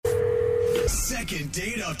Second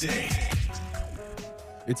date update.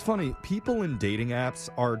 It's funny, people in dating apps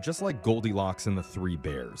are just like Goldilocks and the Three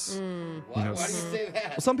Bears. Why do you say that?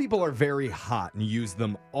 Well, some people are very hot and use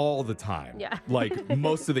them all the time. Yeah. Like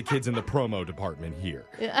most of the kids in the promo department here.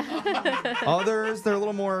 Others, they're a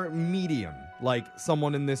little more medium, like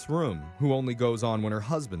someone in this room who only goes on when her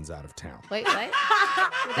husband's out of town. Wait, what?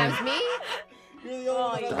 That was me? You're the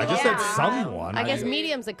only one I just said someone. I guess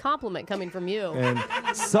medium's a compliment coming from you. And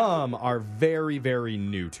some are very, very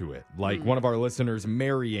new to it. Like one of our listeners,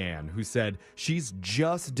 Marianne, who said she's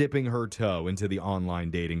just dipping her toe into the online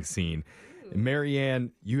dating scene. Marianne,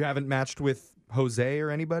 you haven't matched with Jose or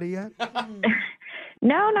anybody yet?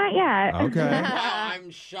 No, not yet. Okay. Wow, I'm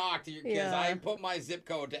shocked because Yeah. I put my zip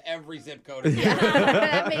code to every zip code.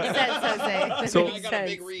 That makes sense, Jose. That So- makes I got a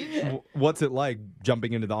big sense. reach. What's it like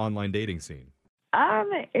jumping into the online dating scene?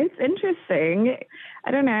 It's interesting.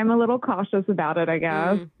 I don't know. I'm a little cautious about it, I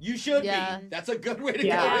guess. You should Yeah. be. That's a good way to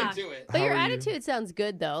Yeah. go into it. But How your are you? attitude sounds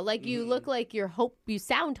good, though. Like, you look like you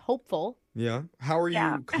sound hopeful. Yeah. How are you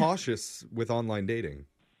Yeah. cautious with online dating?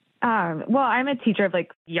 Well, I'm a teacher of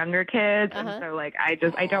like younger kids, Uh-huh. and so like I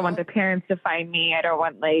don't want the parents to find me. I don't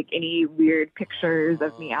want like any weird pictures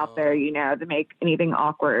of me out there, to make anything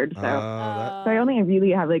awkward. So. So I only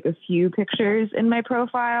really have like a few pictures in my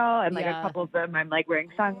profile, and like Yeah. a couple of them I'm like wearing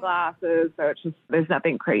sunglasses, so it's just there's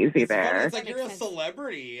nothing crazy It's funny. there. It's like you're a Makes sense.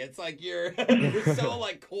 celebrity. It's like you're so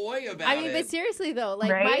like coy about I mean, it. but seriously, though,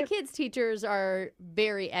 like, Right? my kids' teachers are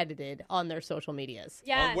very edited on their social medias.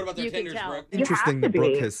 Yeah. What about their you can Tinders, tell. Brooke? Interesting have that to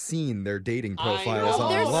Brooke be. has seen their dating I profiles know.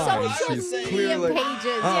 There's online. social She's media clearly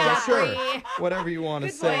pages, Oh, Jeffrey. sure. Whatever you want to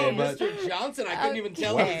Good say, point. but Mr. Johnson, I couldn't even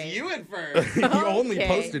tell it Okay. was you at first. you only Okay.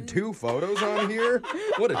 posted 2 photos on here?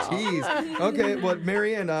 What a tease. Okay, well,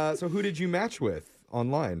 Marianne, so who did you match with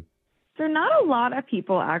online? So not a lot of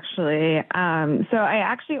people actually. So I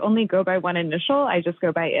actually only go by one initial. I just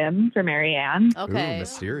go by M for Marianne. Ooh, Okay.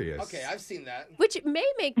 mysterious. Okay, I've seen that. Which may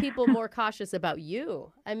make people more cautious about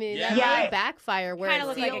you. I mean, that Yeah. may backfire where Kind it of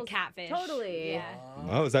look like a feels- catfish. Totally. Yeah.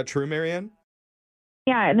 Oh, is that true, Marianne?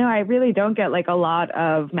 Yeah, no, I really don't get like a lot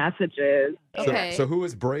of messages. Okay. So who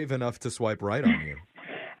was brave enough to swipe right on you?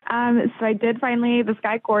 So I did finally, this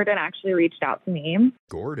guy Gordon actually reached out to me.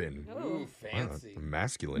 Gordon. Ooh, Wow, fancy. a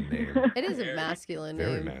masculine name. It is a masculine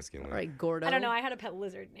Very name. masculine. All right, Gordo. I don't know. I had a pet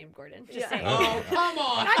lizard named Gordon. Just saying. Oh, come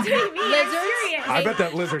on. Not to be mean. I'm Lizards? serious. I bet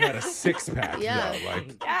that lizard had a 6-pack. Yeah. though,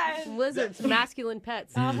 like, Yeah. Lizards, masculine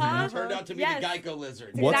pets. Uh-huh. Turned out to be Yes. the Geico lizard.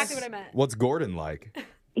 Exactly what I meant. What's Gordon like?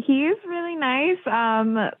 He's really nice.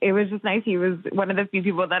 It was just nice. He was one of the few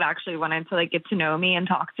people that actually wanted to like get to know me and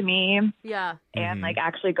talk to me Yeah. and like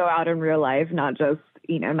actually go out in real life, not just,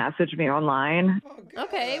 message me online. Oh, good.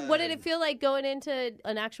 Okay. What did it feel like going into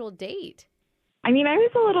an actual date? I mean, I was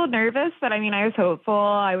a little nervous, but I was hopeful.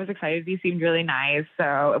 I was excited. He seemed really nice.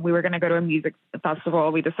 So we were going to go to a music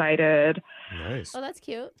festival. We decided. Nice. Oh, that's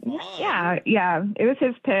cute. Fun. Yeah. It was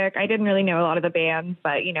his pick. I didn't really know a lot of the bands,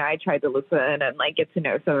 but, I tried to listen and like get to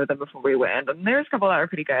know some of them before we went. And there's a couple that were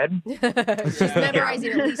pretty good. She's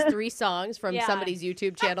memorizing at least 3 songs from Yeah. somebody's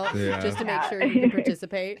YouTube channel Yeah. just to make sure you can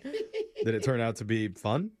participate. Did it turn out to be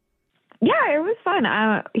fun? Yeah, it was fun.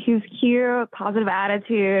 He was cute, positive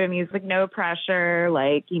attitude, and he's like no pressure, and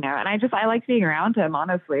I liked being around him,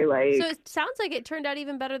 honestly. Like, So it sounds like it turned out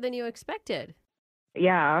even better than you expected.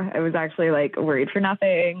 yeah, I was actually like worried for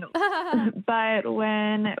nothing. But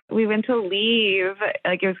when we went to leave,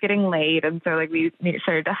 like it was getting late, and so like we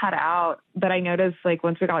started to head out. But I noticed like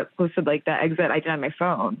once we got close to like the exit, I didn't have my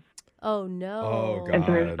phone, Oh, no. Oh, God. and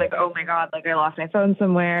so I was like, oh my god, like I lost my phone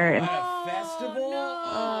somewhere. At And a festival? no.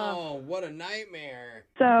 Oh, what a nightmare.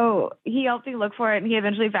 so he helped me look for it, and he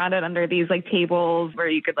eventually found it under these like tables where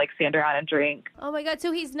you could like stand around and drink. Oh, my God.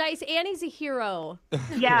 So he's nice and he's a hero.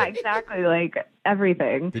 Yeah, exactly, like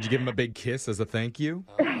everything. Did you give him a big kiss as a thank you?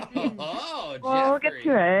 Oh, Well, we'll get Jeffrey.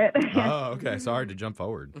 to it. Oh, okay. Sorry to jump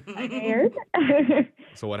forward. Scared?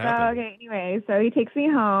 So what So, happened? okay, anyway, so he takes me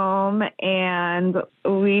home and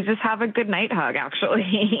we just have a good night hug, actually.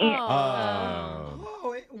 Oh.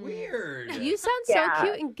 Oh, weird. You sound so Yeah.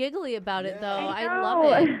 cute and giggly about it, though. I I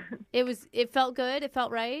love it. It felt good. It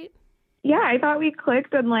felt right. Yeah, I thought we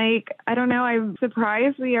clicked and, like, I don't know, I'm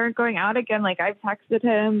surprised we aren't going out again. Like, I've texted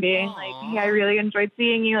him being like, hey, I really enjoyed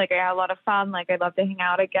seeing you. Like, I had a lot of fun. Like, I'd love to hang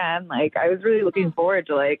out again. Like, I was really looking forward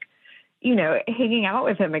to, like, hanging out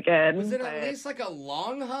with him again. Was it at But- least like a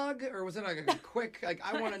long hug, or was it like a quick? Like,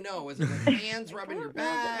 I want to know. Was it like hands rubbing your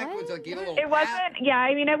back? Was it like you know, a little? It wasn't,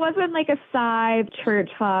 it wasn't like a side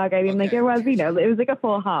church hug. I mean, like, Okay. it was, it was like a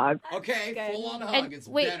full hug. Okay, Good. full on hug. And It's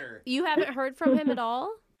wait, better. you haven't heard from him at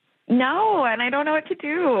all? No, and I don't know what to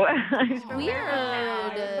do. I'm so Weird. nervous now.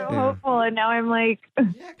 I'm so Yeah. hopeful, and now I'm like,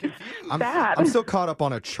 Yeah, confused. sad. I'm still caught up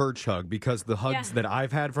on a church hug because the hugs that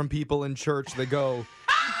I've had from people in church, they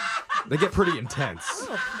get pretty intense.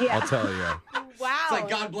 Yeah. I'll tell you. Wow. It's like,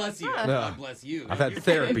 God bless you. God bless you. I've had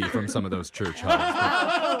therapy from some of those church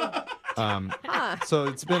hugs. So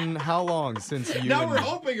it's been how long since you? Now and- we're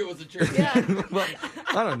hoping it was a church. Well,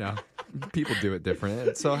 I don't know. People do it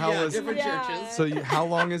different. So Different churches. So how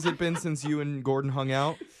long has it been since you and Gordon hung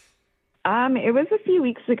out? It was a few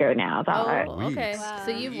weeks ago now. That Oh, okay. Weeks.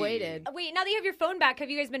 So you've waited. Wait, now that you have your phone back, have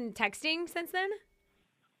you guys been texting since then?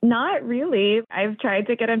 Not really. I've tried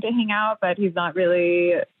to get him to hang out, but he's not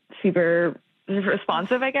really super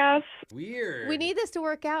responsive, I guess. Weird. We need this to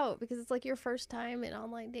work out because it's like your first time in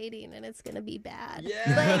online dating and it's going to be bad.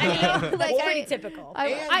 Yeah. I mean, that's pretty typical.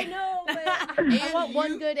 I know, but I want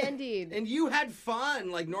one good ending. And you had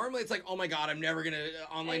fun. Like, normally it's like, oh my God, I'm never going to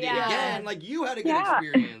online date Yeah. again. Like, you had a good Yeah.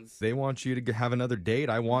 experience. They want you to have another date.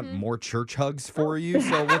 I want more church hugs for you.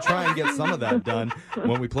 So we'll try and get some of that done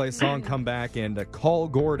when we play a song, come back and call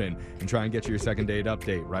Gordon and try and get you your second date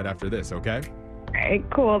update right after this, okay? All right,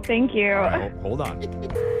 cool. Thank you. All right, hold on.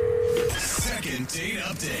 Second date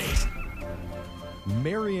update.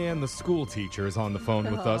 Marianne, the school teacher, is on the phone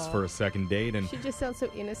with us for a second date, and She just sounds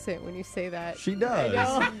so innocent when you say that. she does.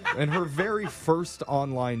 And her very first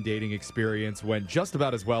online dating experience went just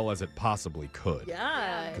about as well as it possibly could.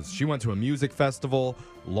 Yeah. 'Cause she went to a music festival,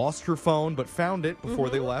 lost her phone, but found it before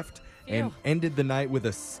they left, and ended the night with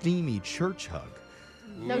a steamy church hug.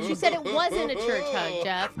 No, she said it wasn't a church hug,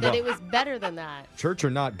 Jeff. That it was better than that. Church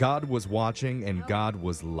or not, God was watching and God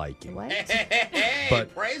was liking. What? Hey,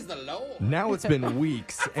 But- praise the Lord. Now it's been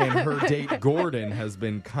weeks, and her date Gordon has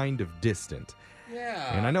been kind of distant.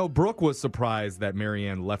 Yeah. And I know Brooke was surprised that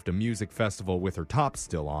Marianne left a music festival with her top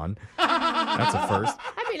still on. That's a first.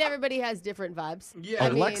 I mean, everybody has different vibes. Yeah. I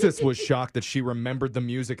mean- Alexis was shocked that she remembered the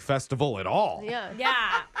music festival at all. Yeah. Yeah.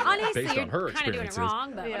 Honestly, Based you're on her kind of doing it experiences.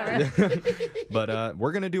 wrong, but Yeah. whatever. But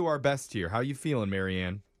we're going to do our best here. How you feeling,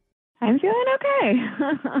 Marianne? I'm feeling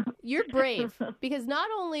okay. You're brave because not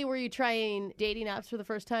only were you trying dating apps for the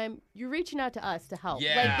first time, you're reaching out to us to help.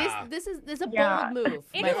 Yeah. Like this is a Yeah. bold move,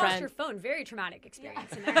 And my you lost friend. your phone. Very traumatic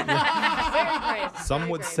experience. In that. Very brave. Some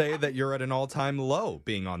Very would brave. say that you're at an all-time low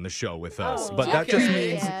being on the show with us, Oh, but that just okay.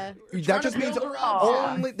 means Yeah. that just means build her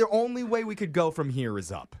up. the only way we could go from here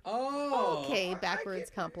is up. Oh. Okay,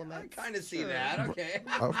 backwards I compliments. kind of see that. Okay.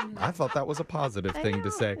 Oh, I thought that was a positive I thing know,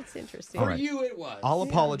 to say. It's interesting. All For right. you, it was. I'll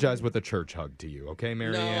apologize with a church hug to you, okay,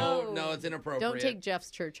 Marianne? No, it's inappropriate. Don't take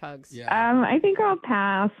Jeff's church hugs. Yeah. I think I'll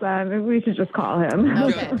pass. Maybe we should just call him.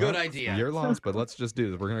 Okay. Good idea. You're lost, but let's just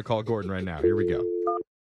do this. We're going to call Gordon right now. Here we go.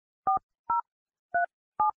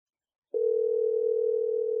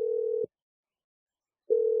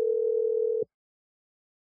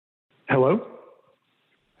 Hello,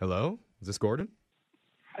 Hello? Is this Gordon?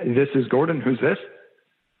 this is Gordon. Who's this?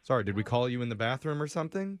 Sorry, did we call you in the bathroom or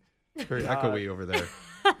something? It's very echoey over there.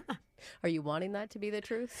 Are you wanting that to be the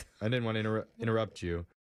truth? I didn't want to interrupt you.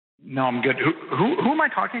 No, I'm good. Who am I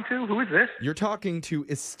talking to? Who is this? You're talking to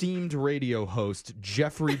esteemed radio host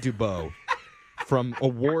Jeffrey Dubow from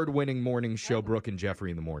award-winning morning show Brooke and Jeffrey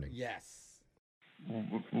in the Morning. Yes.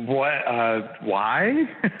 What? Why?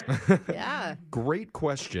 Yeah. Great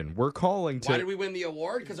question. We're calling Why did to we win the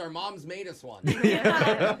award? Because our moms made us one.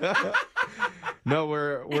 No,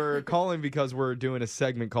 we're calling because we're doing a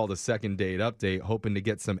segment called a second date update, hoping to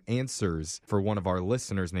get some answers for one of our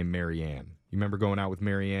listeners named Marianne. You remember going out with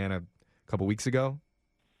Marianne a couple weeks ago?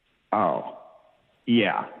 Oh,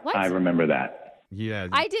 yeah, What? I remember that. Yeah.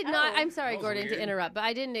 I did not. Oh, I'm sorry, that was Gordon, weird. to interrupt, but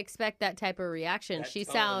I didn't expect that type of reaction. That She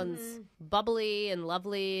tone. sounds bubbly and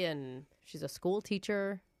lovely, and she's a school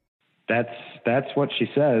teacher. That's what she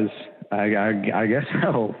says. I guess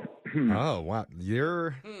so. Oh, wow.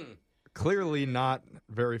 You're clearly not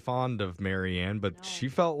very fond of Marianne, but she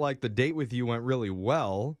felt like the date with you went really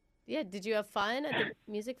well. Yeah. Did you have fun at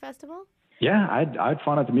the music festival? Yeah, I had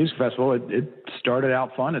fun at the music festival. It started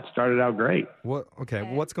out fun. It started out great. What? Okay,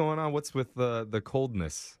 what's going on? What's with the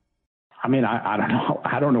coldness? I mean, I don't know.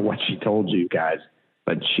 I don't know what she told you guys,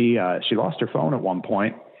 but she lost her phone at one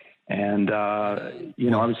point, and I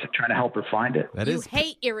was trying to help her find it. That You is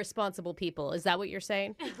hate irresponsible people. Is that what you're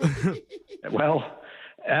saying? Well,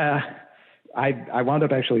 I wound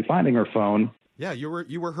up actually finding her phone. Yeah, you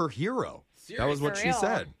were her hero. That was what For she real.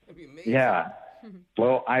 said. That'd be amazing. Yeah.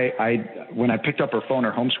 Well, I when I picked up her phone,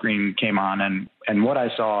 her home screen came on, and what I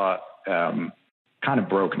saw kind of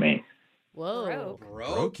broke me. Whoa. Broke.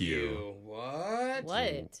 Broke you. What?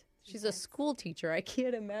 What? She's a school teacher. I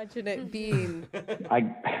can't imagine it being. I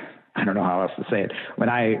don't know how else to say it. When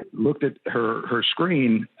I looked at her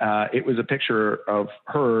screen, it was a picture of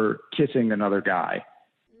her kissing another guy.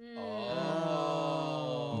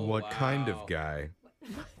 What kind of guy?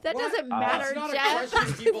 That doesn't That's matter, not a Jeff.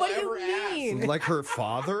 question people What do ever you mean? ask. Like her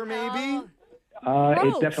father, maybe?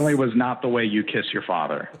 It definitely was not the way you kiss your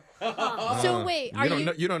father. So wait, are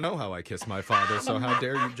you? You don't know how I kiss my father, so how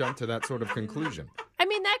dare you jump to that sort of conclusion? I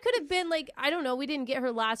mean, that could have been like, I don't know. We didn't get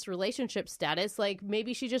her last relationship status. Like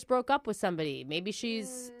maybe she just broke up with somebody. Maybe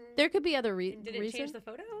she's. There could be other Did it reasons. change the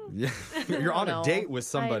photo? Yeah, you're on a know. date with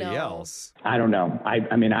somebody I know. else. I don't know.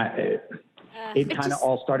 It kind of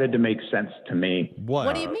all started to make sense to me.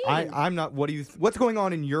 What? do you mean? I'm not. What's going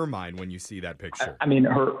on in your mind when you see that picture? I mean,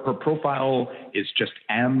 her profile is just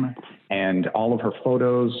M, and all of her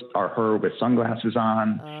photos are her with sunglasses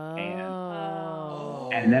on.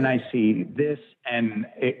 And then I see this, and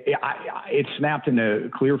it snapped into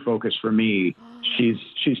clear focus for me. She's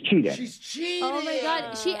cheating. She's cheating. Oh my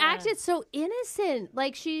God, she acted so innocent.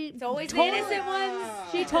 Like It's always the innocent ones.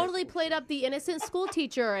 She totally played up the innocent school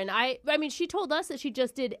teacher, and I mean, she told us that she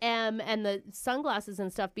just did M and the sunglasses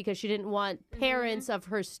and stuff because she didn't want parents of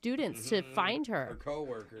her students to find Her her.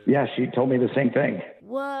 coworkers. Yeah, she told me the same thing.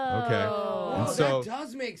 Whoa. Okay. Oh, And so that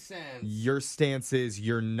does make sense. your stance is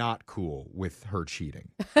you're not cool with her cheating.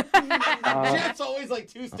 Jeff's always like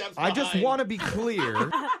 2 steps I just behind. want to be clear.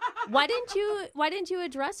 Why didn't you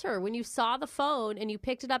address her when you saw the phone and you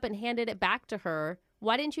picked it up and handed it back to her?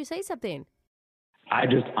 Why didn't you say something? I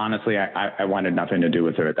just honestly, I wanted nothing to do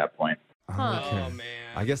with her at that point. Huh. Oh, man.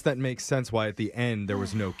 I guess that makes sense why at the end there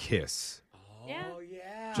was no kiss. Yeah. Oh,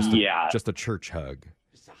 yeah. Just a church hug.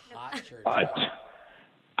 Just a hot church.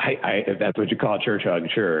 If that's what you call a church hug,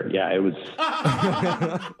 sure. Yeah, it was.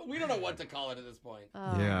 We don't know what to call it at this point.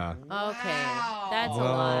 Yeah. Okay. That's a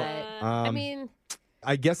Well, lot. I um, mean,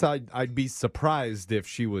 I guess I'd be surprised if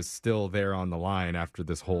she was still there on the line after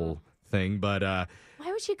this whole thing, but why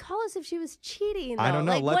would she call us if she was cheating? Though? I don't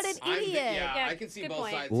know. Like, what Let's- an idiot. Yeah, I can see good both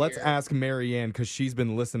point. sides let's here. ask Marianne because she's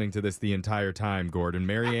been listening to this the entire time, Gordon.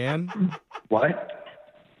 Marianne? What?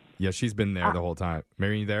 Yeah, she's been there the whole time.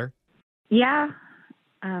 Marianne, you there? Yeah,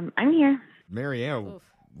 I'm here. Marianne, Oof.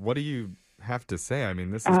 what do you have to say? I mean,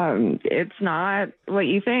 this is It's not what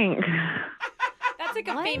you think. That's like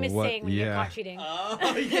a famous What? saying when you're Yeah. caught cheating.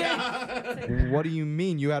 Oh, yeah. what do you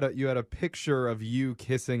mean? You had a picture of you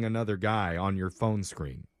kissing another guy on your phone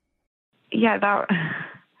screen. Yeah, that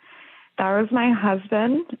was my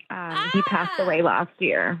husband. He passed away last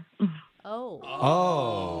year, Oh.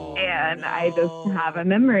 Oh. and I just have a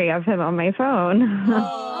memory of him on my phone.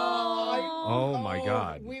 Oh my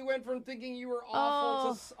God. We went from thinking you were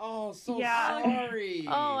awful to so Yeah. sorry.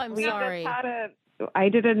 Oh, I'm We just sorry. I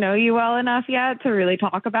didn't know you well enough yet to really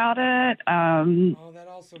talk about it. Oh, that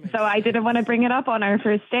also makes So I didn't want to bring it up on our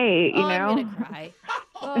first date, you Oh, know? I'm gonna cry.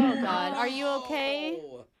 Oh God, are you okay?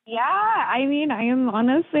 Yeah, I mean, I am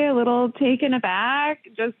honestly a little taken aback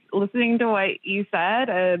just listening to what you said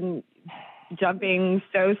and jumping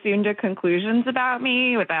so soon to conclusions about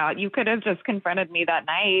me without, you could have just confronted me that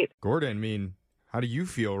night. Gordon, I mean, how do you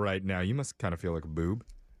feel right now? You must kind of feel like a boob.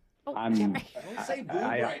 Oh, I'm Don't say boob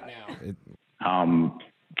right now.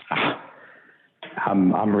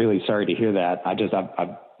 I'm really sorry to hear that.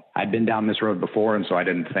 I've been down this road before, and so I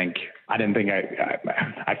didn't think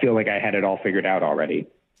I feel like I had it all figured out already.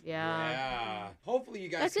 yeah. Yeah. Hopefully you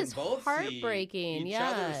guys That's can just both heartbreaking, see each yeah.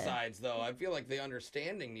 other's sides, though. I feel like the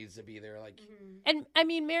understanding needs to be there. Like, And I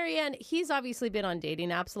mean, Marianne, he's obviously been on dating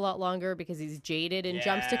apps a lot longer because he's jaded and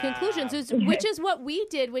jumps to Yeah. conclusions, which is what we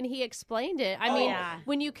did when he explained it. I mean, yeah.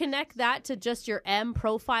 when you connect that to just your M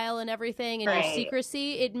profile and everything and your Right.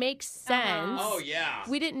 secrecy, it makes sense. oh yeah.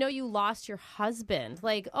 We didn't know you lost your husband.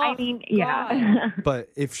 Like, oh, I mean, God. yeah. But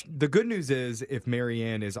the good news is, if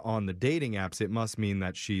Marianne is on the dating apps, it must mean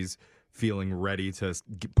that she's feeling ready to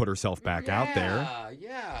put herself back out there.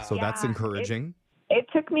 Yeah. So that's Yeah, encouraging. It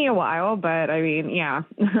took me a while, but I mean, yeah,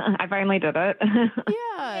 I finally did it.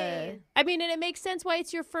 Yeah. I mean, and it makes sense why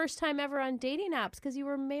it's your first time ever on dating apps because you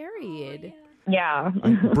were married. Yeah.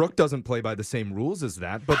 Brooke doesn't play by the same rules as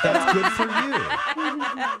that, but that's good for you.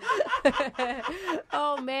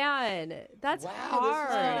 Oh, man. That's Wow, hard. this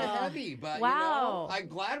is kind of heavy, but Wow. I'm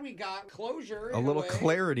glad we got closure. A in little way.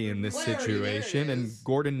 clarity in this Clarity, there it situation. And is.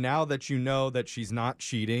 Gordon, now that you know that she's not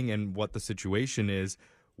cheating and what the situation is,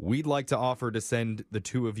 we'd like to offer to send the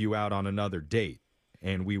two of you out on another date,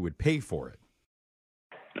 and we would pay for it.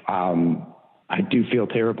 I do feel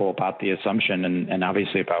terrible about the assumption and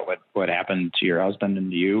obviously about what happened to your husband and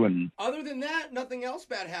to you. And Other than that, nothing else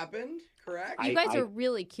bad happened, correct? You guys are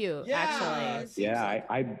really cute, Yeah. actually. yeah,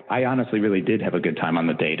 I honestly really did have a good time on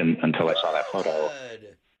the date until I saw that photo.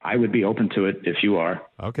 Good. I would be open to it if you are.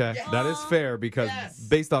 Okay, that is fair because Yes.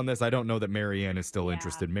 based on this, I don't know that Marianne is still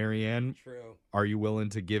interested. Marianne, True. are you willing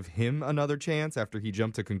to give him another chance after he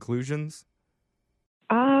jumped to conclusions?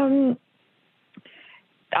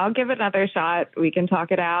 I'll give it another shot. We can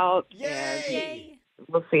talk it out. Yay!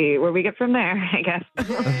 We'll see where we get from there, I guess.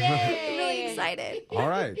 Yay. Really excited. All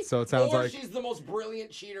right, so it sounds Or like she's the most brilliant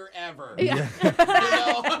cheater ever. Yeah.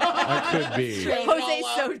 that could be. Jose's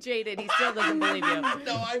so jaded, he still doesn't believe you.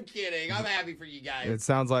 No, I'm kidding. I'm happy for you guys. It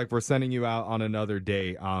sounds like we're sending you out on another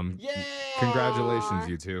date. Yay! Congratulations,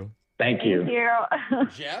 you two. Thank you. Thank you.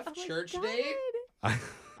 Jeff, church date?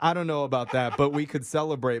 I don't know about that, but we could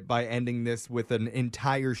celebrate by ending this with an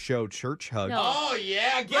entire show church hug. No. Oh,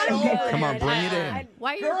 yeah. Get I'm over good. it. Come on, bring it in.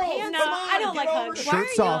 Why are your Girls, pants come No, on. I don't get like over hugs. it. Why are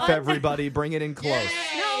Shirts you off, on- everybody. Bring it in close.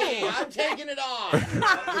 Yay! I'm taking it off.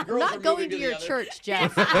 The girls are Not going moving to the your other- church,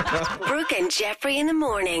 Jeff. Brooke and Jeffrey in the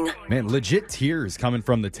morning. Man, legit tears coming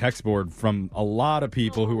from the text board from a lot of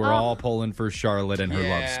people who were all pulling for Charlotte and her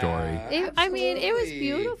love story. I mean, it was Absolutely.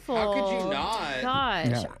 beautiful. How could you not? Gosh.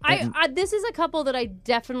 Yeah. I this is a couple that I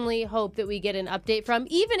definitely hope that we get an update from,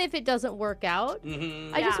 even if it doesn't work out.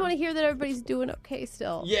 Mhm. I just Yeah. want to hear that everybody's doing okay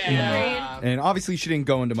still. Yeah. And obviously, she didn't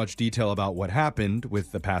go into much detail about what happened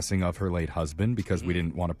with the passing of her late husband because we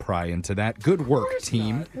didn't want to pry into that. Good work,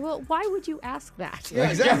 team. Well, why would you ask that? Yeah,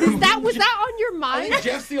 Exactly. Jeff- Was that on your I mind? think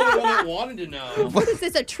Jeff's the only one that wanted to know. What is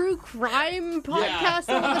this, a true crime podcast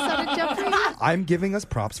all of a sudden, Jeffrey? I'm giving us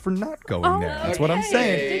props for not going Oh, there. That's what I'm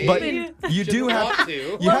okay. saying. But you do Shouldn't have want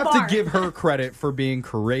to. you have to bar. give her credit for being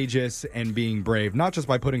courageous and being brave, not just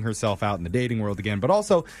by putting herself out in the dating world again, but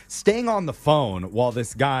also staying on the phone while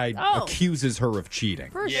this guy Oh. accuses her of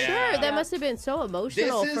cheating. For Yeah. sure. That must have been so This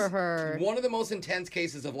emotional is for her. one of the most intense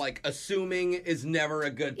cases of like assuming is never a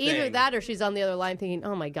good thing. Either that or she's on the other line thinking,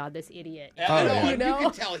 oh my God, this idiot. I know, yeah. and you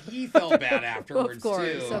can tell he felt bad afterwards Of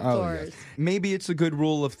course, too. of Oh, course. yes. Maybe it's a good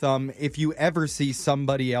rule of thumb if you ever see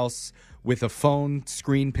somebody else with a phone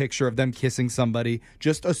screen picture of them kissing somebody,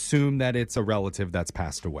 just assume that it's a relative that's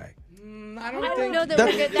passed away. I don't I don't think know that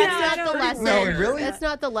That's- we're good. That's not the lesson. No, really? That's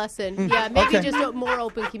not the lesson. Yeah, maybe Okay. just more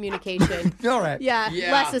open communication. All right. Yeah,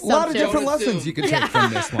 Yeah. less A assumption. A lot of different Don't lessons assume. you can take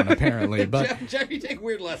from this one, apparently. But Jeff, you take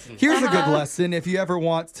weird lessons. here's a good lesson. If you ever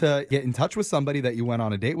want to get in touch with somebody that you went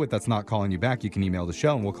on a date with that's not calling you back, you can email the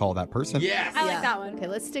show and we'll call that person. Yes. I like that one. Okay,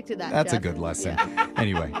 let's stick to that. That's a Jeff. good lesson.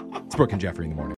 Anyway, it's Brooke and Jeffrey in the morning.